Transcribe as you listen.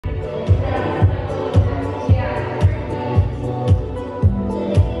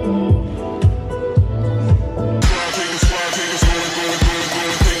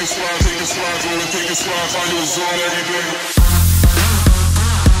What's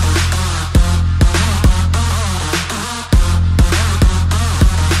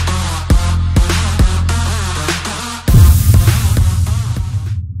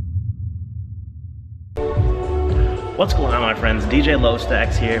going on, my friends? DJ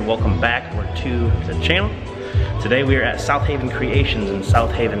XENYX here. Welcome back to the channel. Today we are at South Haven Creations in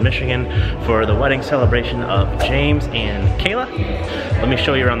South Haven, Michigan for the wedding celebration of James and Kayla. Let me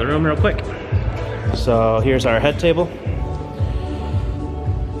show you around the room real quick. So here's our head table.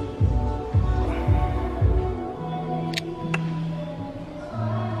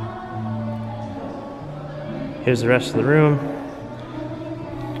 Here's the rest of the room.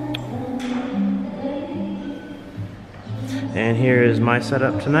 And here is my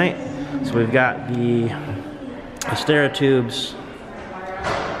setup tonight. So we've got the Astera tubes,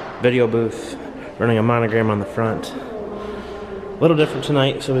 video booth, running a monogram on the front. A little different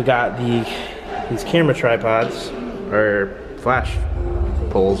tonight, so we've got these camera tripods, or flash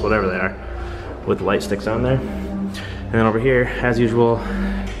poles, whatever they are, with the light sticks on there. And then over here, as usual,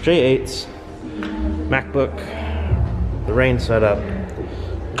 J8s, MacBook, the rain setup,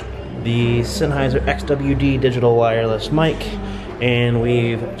 the Sennheiser XWD digital wireless mic, and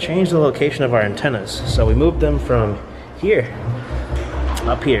we've changed the location of our antennas. So we moved them from here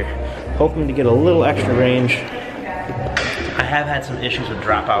up here, hoping to get a little extra range. I have had some issues with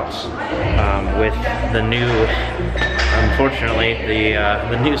dropouts with the new, unfortunately,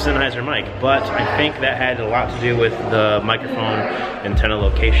 the new Sennheiser mic, but I think that had a lot to do with the microphone antenna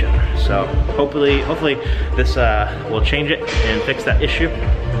location. So hopefully this will change it and fix that issue.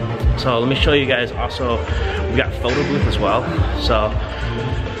 So let me show you guys also, we've got photo booth as well. So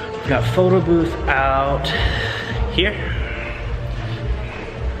we've got photo booth out here.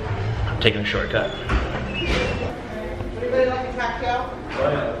 I'm taking a shortcut. Anybody like a cocktail?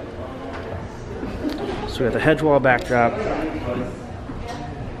 So we got the hedge wall backdrop.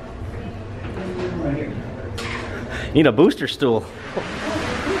 Need a booster stool.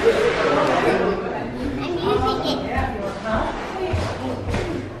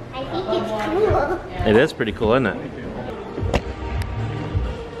 It is pretty cool, isn't it?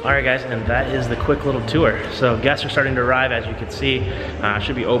 Alright guys, and that is the quick little tour. So guests are starting to arrive, as you can see.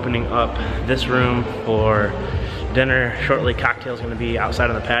 Should be opening up this room for dinner shortly. Cocktails going to be outside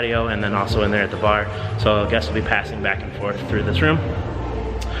on the patio and then also in there at the bar. So guests will be passing back and forth through this room.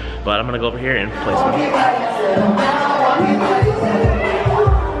 But I'm going to go over here and play some music.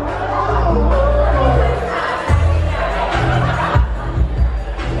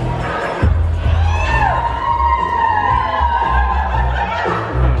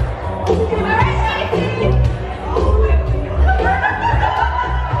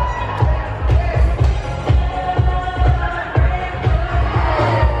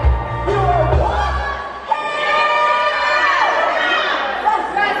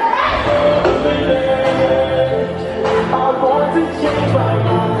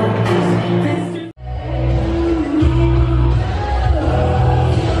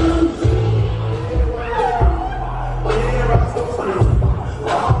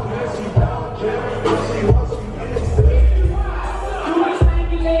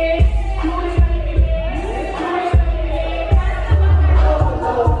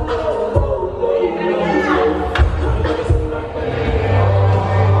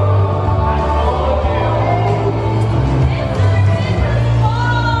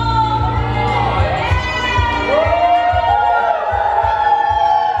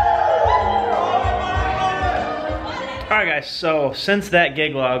 So since that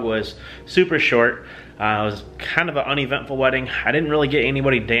gig log was super short, it was kind of an uneventful wedding. I didn't really get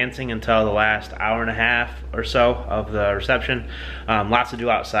anybody dancing until the last hour and a half or so of the reception. Lots to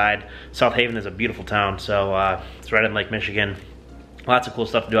do outside. South Haven is a beautiful town, so it's right in Lake Michigan. Lots of cool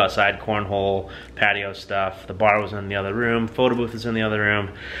stuff to do outside, cornhole, patio stuff. The bar was in the other room, photo booth is in the other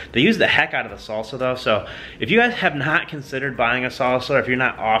room. They used the heck out of the Salsa though, so if you guys have not considered buying a Salsa, or if you're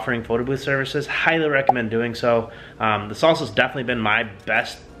not offering photo booth services, highly recommend doing so. The Salsa's definitely been my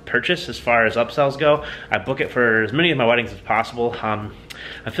best purchase as far as upsells go. I book it for as many of my weddings as possible. I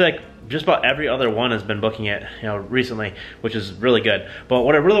feel like just about every other one has been booking it, recently, which is really good. But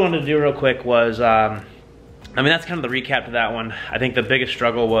what I really wanted to do real quick was, that's kind of the recap to that one. I think the biggest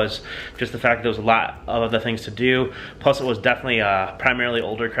struggle was just the fact that there was a lot of other things to do. Plus it was definitely a primarily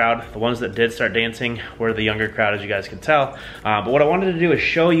older crowd. The ones that did start dancing were the younger crowd, as you guys can tell. But what I wanted to do is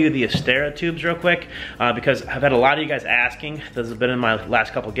show you the Astera tubes real quick, because I've had a lot of you guys asking. This has been in my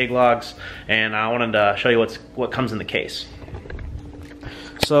last couple gig logs, and I wanted to show you what comes in the case.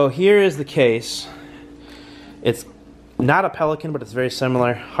 So here is the case. It's not a Pelican, but it's very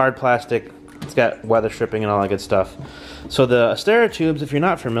similar. Hard plastic, It's got weather stripping and all that good stuff. So the Astera tubes, if you're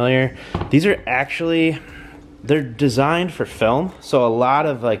not familiar, these are actually, they're designed for film. So a lot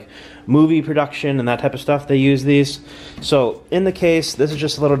of like movie production and that type of stuff, they use these. So in the case, this is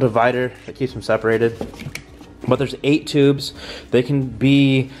just a little divider that keeps them separated. But there's 8 tubes. They can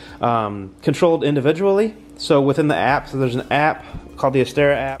be controlled individually. So within the app, so there's an app called the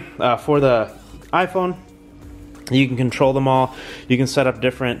Astera app for the iPhone. You can control them all. You can set up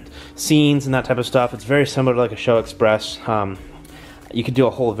different scenes and that type of stuff. It's very similar to like a Show Express. You could do a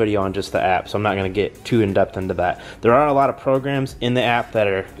whole video on just the app, so I'm not going to get too in depth into that. There are a lot of programs in the app that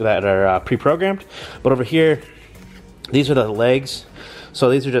are pre-programmed, but over here, these are the legs. So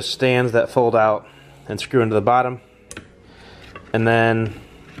these are just stands that fold out and screw into the bottom, and then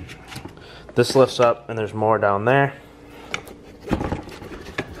this lifts up, and there's more down there.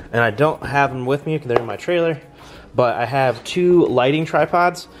 And I don't have them with me because they're in my trailer, but I have 2 lighting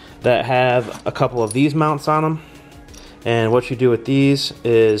tripods that have a couple of these mounts on them. And what you do with these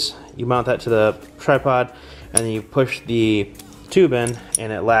is you mount that to the tripod, and then you push the tube in,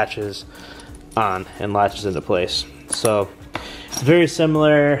 and it latches on and latches into place. So it's very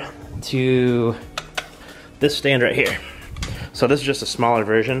similar to this stand right here. So this is just a smaller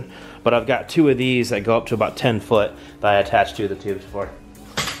version, but I've got 2 of these that go up to about 10 foot that I attach to the tubes for.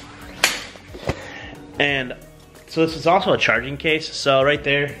 And so this is also a charging case. So right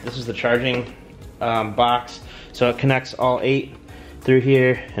there, this is the charging box. So it connects all 8 through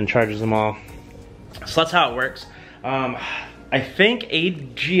here and charges them all. So that's how it works. I think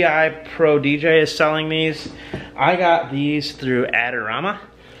AGI Pro DJ is selling these. I got these through Adorama.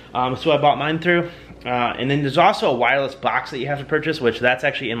 So I bought mine through. And then there's also a wireless box that you have to purchase, which that's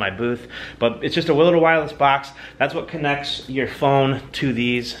actually in my booth. But it's just a little wireless box. That's what connects your phone to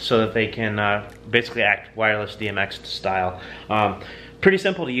these so that they can basically act wireless DMX style. Pretty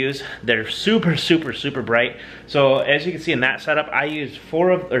simple to use. They're super, super, super bright. So as you can see in that setup, I used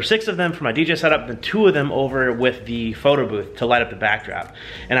 6 of them for my DJ setup, then 2 of them over with the photo booth to light up the backdrop.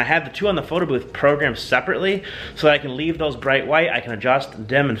 And I have the 2 on the photo booth programmed separately so that I can leave those bright white. I can adjust,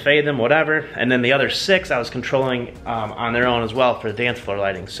 dim and fade them, whatever. And then the other 6 I was controlling on their own as well for dance floor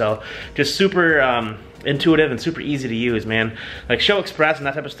lighting. So just super intuitive and super easy to use, man. Like Show Express and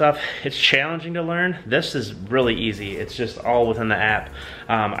that type of stuff, it's challenging to learn. This is really easy. It's just all within the app.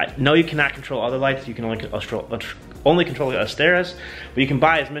 I know you cannot control other lights. You can only control Asteras, but you can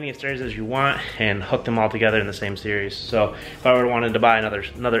buy as many Asteras as you want and hook them all together in the same series. So if I wanted to buy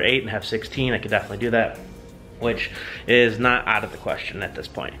another 8 and have 16, I could definitely do that, which is not out of the question at this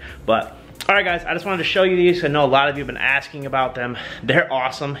point. But alright guys, I just wanted to show you these. I know a lot of you have been asking about them. They're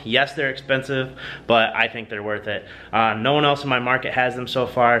awesome. Yes, they're expensive, but I think they're worth it. No one else in my market has them so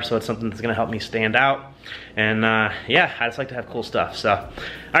far, so it's something that's going to help me stand out. And yeah, I just like to have cool stuff. So,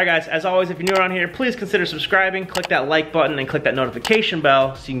 alright guys, as always, if you're new around here, please consider subscribing. Click that like button and click that notification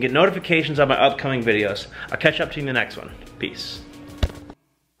bell so you can get notifications of my upcoming videos. I'll catch up to you in the next one. Peace.